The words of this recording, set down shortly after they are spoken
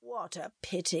"What a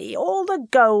pity, all the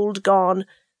gold gone."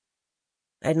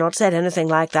 They'd not said anything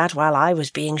like that while I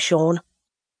was being shorn.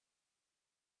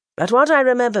 But what I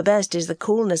remember best is the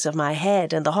coolness of my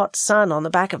head and the hot sun on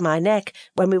the back of my neck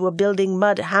when we were building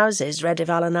mud houses,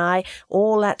 Redival and I,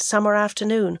 all that summer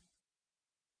afternoon.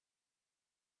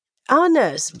 Our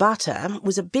nurse, Butter,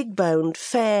 was a big-boned,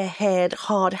 fair-haired,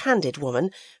 hard-handed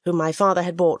woman whom my father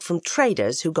had bought from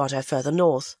traders who got her further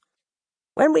north.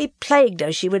 When we plagued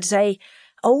her, she would say,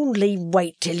 "Only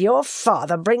wait till your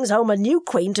father brings home a new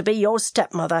queen to be your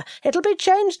stepmother. It'll be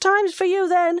changed times for you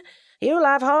then. You'll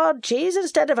have hard cheese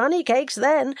instead of honey cakes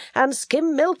then, and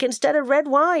skim milk instead of red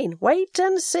wine. Wait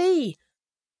and see."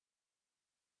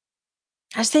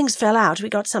 As things fell out, we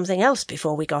got something else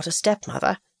before we got a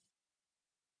stepmother.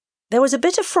 There was a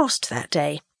bit of frost that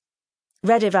day.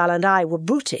 Redival and I were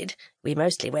booted, we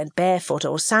mostly went barefoot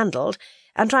or sandalled,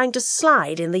 and trying to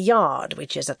slide in the yard,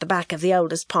 which is at the back of the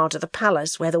oldest part of the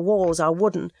palace, where the walls are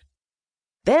wooden.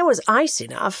 There was ice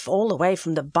enough, all the way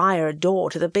from the byre door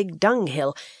to the big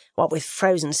dunghill, what with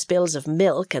frozen spills of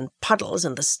milk and puddles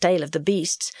and the stale of the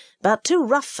beasts, but too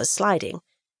rough for sliding.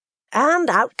 And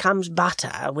out comes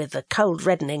Butter, with the cold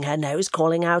reddening her nose,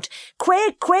 calling out,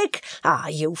 "Quick, quick! Ah,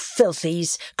 you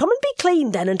filthies! Come and be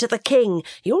clean then, and to the king.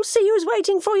 You'll see who's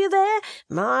waiting for you there.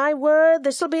 My word,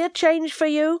 this'll be a change for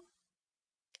you."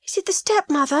 "Is it the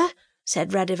stepmother?"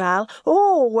 said Redival.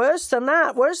 "Oh, worse than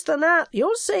that.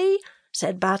 You'll see,"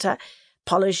 said Butter,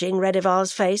 polishing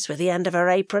Redival's face with the end of her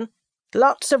apron.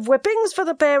 "Lots of whippings for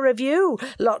the pair of you,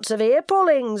 lots of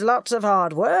ear-pullings, lots of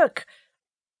hard work."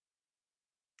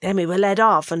 Then we were led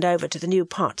off and over to the new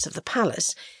parts of the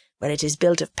palace, where it is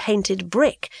built of painted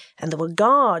brick, and there were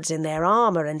guards in their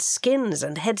armour and skins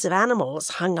and heads of animals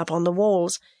hung up on the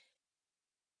walls.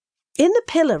 In the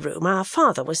pillar room our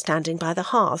father was standing by the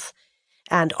hearth,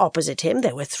 and opposite him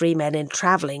there were 3 men in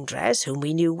travelling dress whom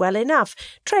we knew well enough,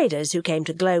 traders who came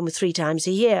to Glome 3 times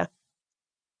a year.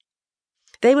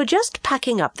 They were just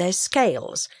packing up their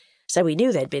scales, so we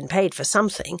knew they'd been paid for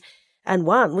something, and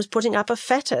one was putting up a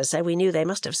fetter, so we knew they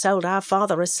must have sold our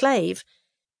father a slave.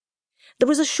 There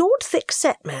was a short,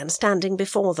 thick-set man standing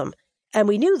before them, and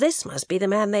we knew this must be the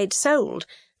man they'd sold,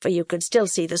 for you could still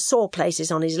see the sore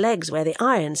places on his legs where the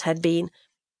irons had been.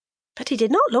 But he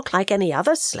did not look like any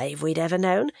other slave we'd ever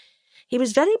known. He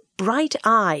was very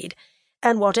bright-eyed,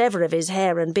 and whatever of his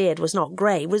hair and beard was not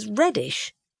grey was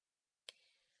reddish.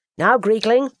 "Now,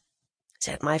 Greekling,"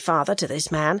 said my father to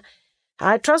this man,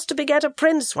 "I trust to beget a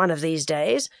prince one of these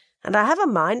days, and I have a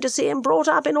mind to see him brought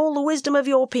up in all the wisdom of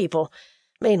your people.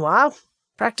 Meanwhile,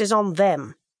 practice on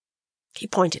them." He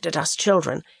pointed at us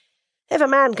children. "If a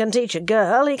man can teach a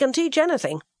girl, he can teach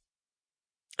anything."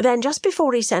 Then, just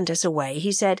before he sent us away,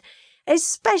 he said,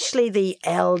 "Especially the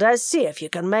elder, see if you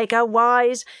can make her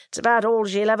wise. It's about all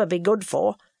she'll ever be good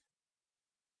for."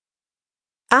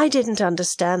 I didn't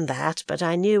understand that, but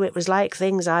I knew it was like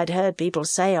things I'd heard people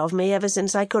say of me ever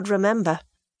since I could remember.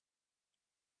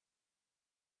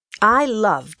 I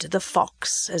loved the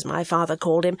fox, as my father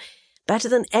called him, better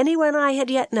than anyone I had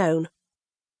yet known.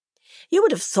 You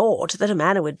would have thought that a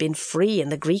man who had been free in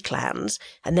the Greek lands,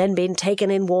 and then been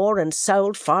taken in war and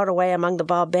sold far away among the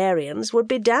barbarians, would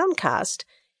be downcast.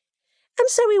 And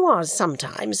so he was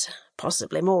sometimes,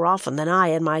 possibly more often than I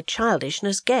in my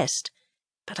childishness guessed.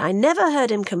 But I never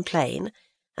heard him complain,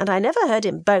 and I never heard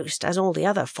him boast, as all the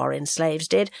other foreign slaves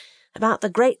did, about the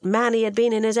great man he had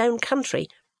been in his own country.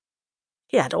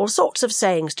 He had all sorts of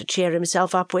sayings to cheer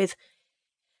himself up with.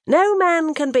 No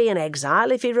man can be an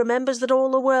exile if he remembers that all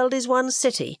the world is one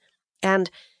city, and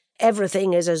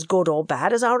everything is as good or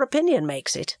bad as our opinion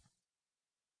makes it.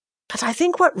 But I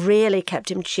think what really kept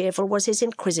him cheerful was his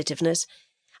inquisitiveness.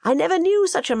 I never knew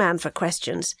such a man for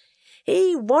questions.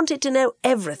 He wanted to know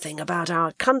everything about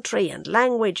our country and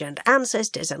language and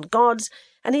ancestors and gods,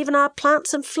 and even our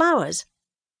plants and flowers.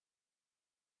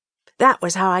 That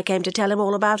was how I came to tell him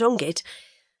all about Ungit,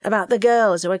 about the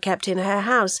girls who are kept in her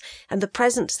house, and the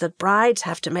presents that brides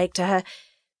have to make to her,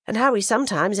 and how we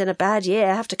sometimes, in a bad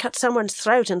year, have to cut someone's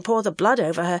throat and pour the blood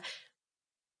over her.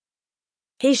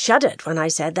 He shuddered when I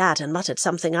said that and muttered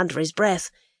something under his breath.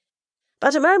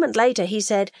 But a moment later he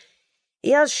said,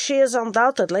 "Yes, she is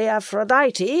undoubtedly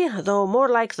Aphrodite, though more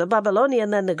like the Babylonian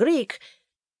than the Greek.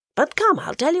 But come,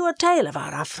 I'll tell you a tale of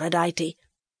our Aphrodite."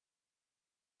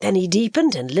 Then he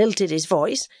deepened and lilted his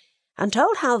voice, and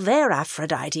told how their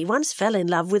Aphrodite once fell in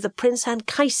love with the Prince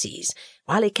Anchises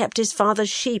while he kept his father's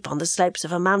sheep on the slopes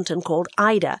of a mountain called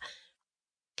Ida.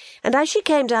 And as she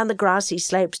came down the grassy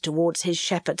slopes towards his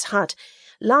shepherd's hut,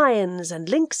 lions and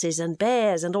lynxes and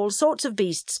bears and all sorts of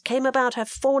beasts came about her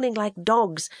fawning like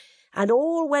dogs, and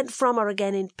all went from her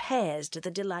again in pairs to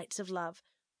the delights of love.